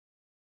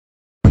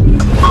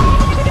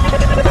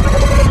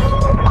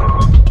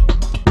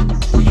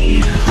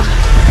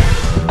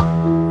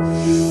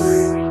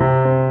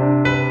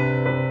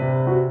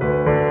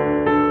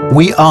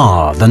We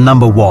are the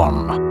number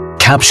one.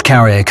 Kapsch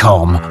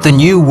CarrierCom, the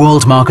new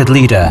world market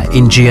leader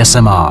in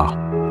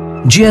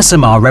GSM-R.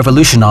 GSM-R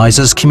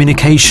revolutionizes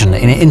communication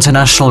in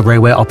international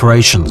railway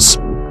operations.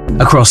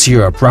 Across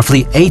Europe,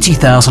 roughly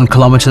 80,000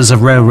 kilometers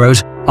of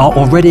railroad are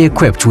already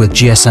equipped with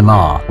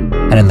GSM-R,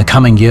 and in the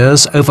coming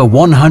years, over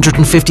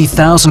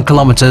 150,000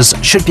 kilometers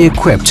should be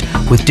equipped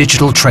with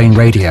digital train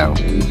radio.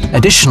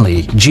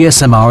 Additionally,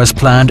 GSM-R is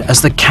planned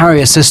as the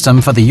carrier system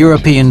for the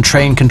European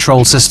Train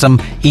Control System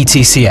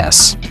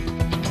 (ETCS).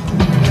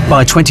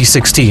 By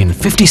 2016,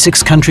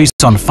 56 countries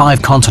on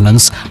 5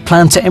 continents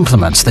plan to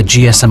implement the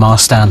GSM-R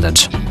standard.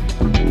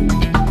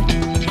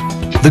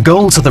 The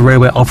goals of the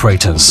railway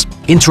operators: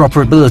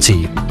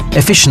 interoperability,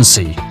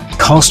 efficiency,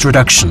 cost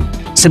reduction,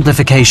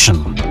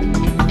 simplification.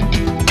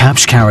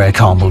 Kapsch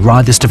CarrierCom will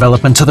ride this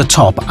development to the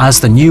top as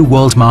the new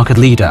world market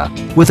leader,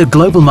 with a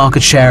global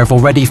market share of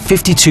already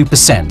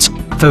 52%,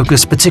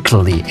 focused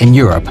particularly in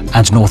Europe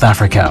and North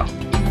Africa.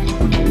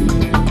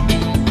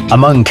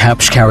 Among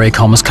Kapsch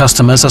CarrierCom's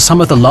customers are some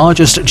of the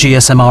largest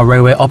GSM-R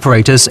railway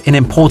operators in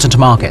important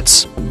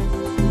markets.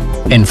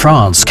 In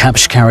France,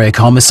 Kapsch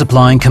CarrierCom is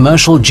supplying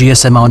commercial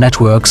GSM-R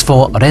networks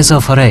for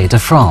Réseau de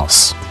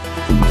France.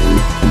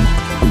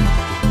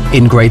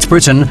 In Great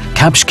Britain,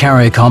 Kapsch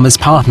CarrierCom is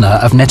partner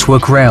of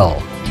Network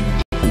Rail.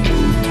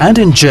 And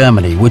in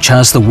Germany, which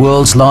has the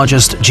world's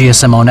largest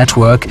GSM-R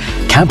network,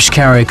 Kapsch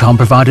CarrierCom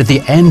provided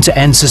the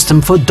end-to-end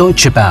system for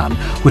Deutsche Bahn,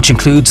 which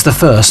includes the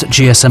first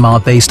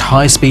GSM-R-based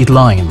high-speed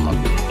line.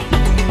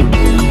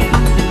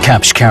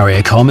 Kapsch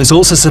CarrierCom is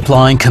also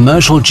supplying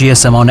commercial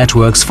GSM-R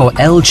networks for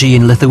LG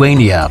in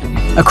Lithuania,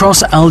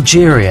 across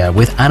Algeria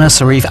with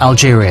Anasarif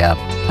Algeria,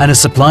 and has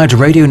supplied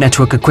radio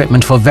network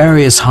equipment for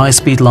various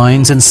high-speed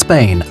lines in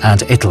Spain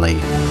and Italy.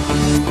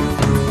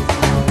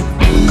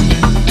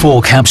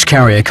 For Kapsch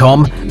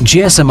CarrierCom,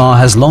 GSM-R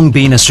has long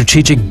been a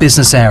strategic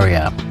business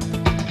area.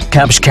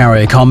 Kapsch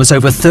CarrierCom has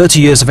over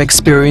 30 years of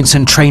experience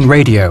in train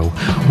radio,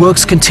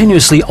 works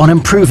continuously on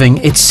improving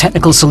its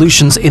technical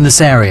solutions in this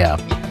area,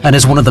 and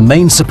is one of the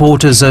main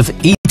supporters of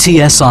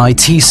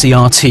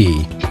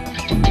ETSI-TCRT,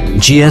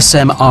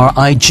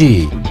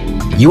 GSM-RIG,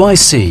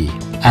 UIC,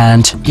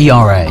 and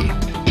ERA.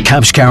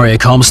 Kapsch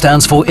CarrierCom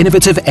stands for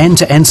innovative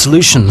end-to-end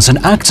solutions and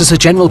acts as a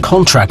general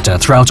contractor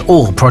throughout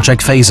all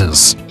project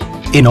phases.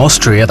 In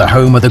Austria, the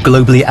home of the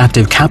globally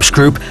active Kapsch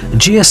Group,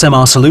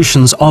 GSM-R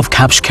solutions of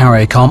Kapsch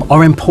CarrierCom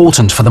are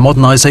important for the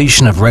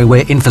modernization of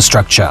railway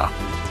infrastructure.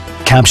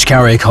 Kapsch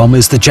CarrierCom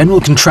is the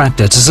general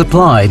contractor to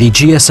supply the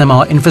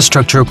GSM-R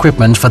infrastructure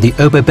equipment for the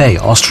Oberbay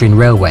Austrian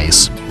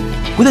railways.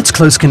 With its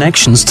close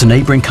connections to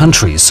neighboring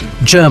countries,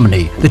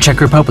 Germany, the Czech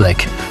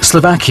Republic,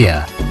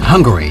 Slovakia,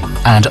 Hungary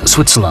and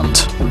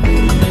Switzerland.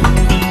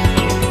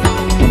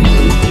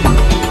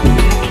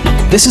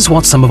 This is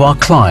what some of our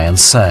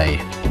clients say.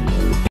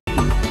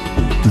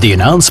 The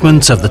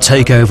announcement of the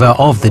takeover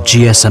of the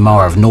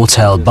GSM-R of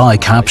Nortel by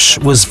Kapsch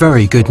was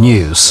very good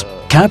news.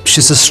 Kapsch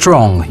is a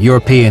strong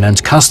European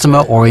and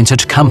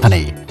customer-oriented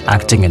company,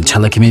 acting in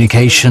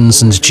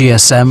telecommunications and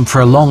GSM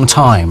for a long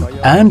time,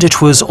 and it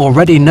was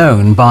already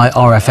known by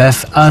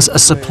RFF as a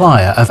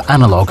supplier of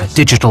analog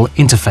digital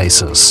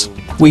interfaces.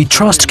 We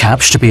trust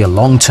Kapsch to be a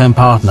long-term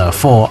partner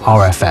for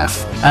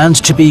RFF and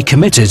to be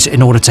committed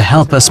in order to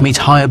help us meet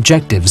high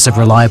objectives of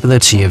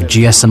reliability of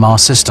GSM-R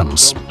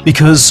systems,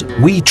 because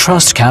we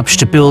trust Kapsch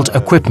to build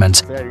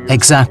equipment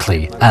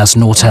exactly as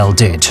Nortel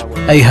did.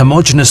 A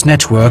homogeneous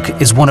network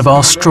is one of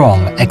our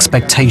strong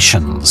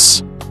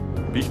expectations.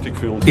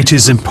 It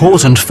is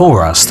important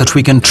for us that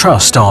we can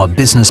trust our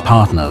business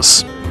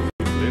partners.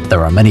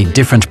 There are many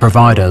different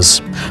providers,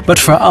 but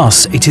for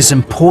us it is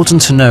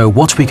important to know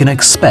what we can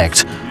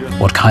expect,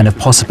 what kind of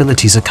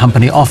possibilities a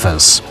company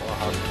offers.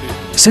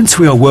 Since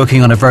we are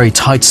working on a very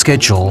tight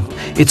schedule,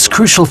 it's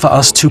crucial for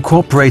us to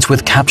cooperate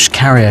with Kapsch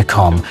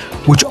CarrierCom,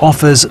 which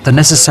offers the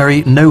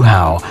necessary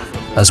know-how,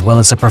 as well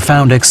as a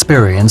profound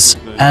experience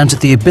and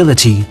the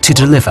ability to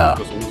deliver.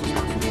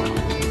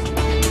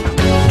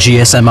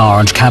 GSM-R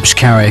and Kapsch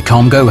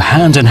CarrierCom go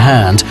hand in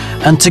hand,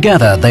 and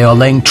together they are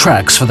laying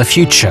tracks for the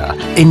future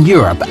in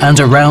Europe and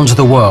around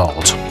the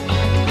world.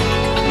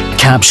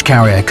 Kapsch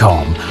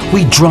CarrierCom,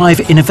 we drive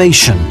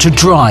innovation to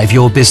drive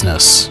your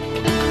business.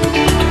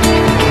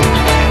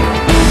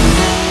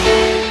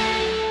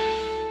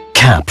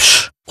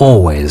 Kapsch,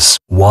 always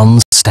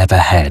one step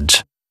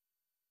ahead.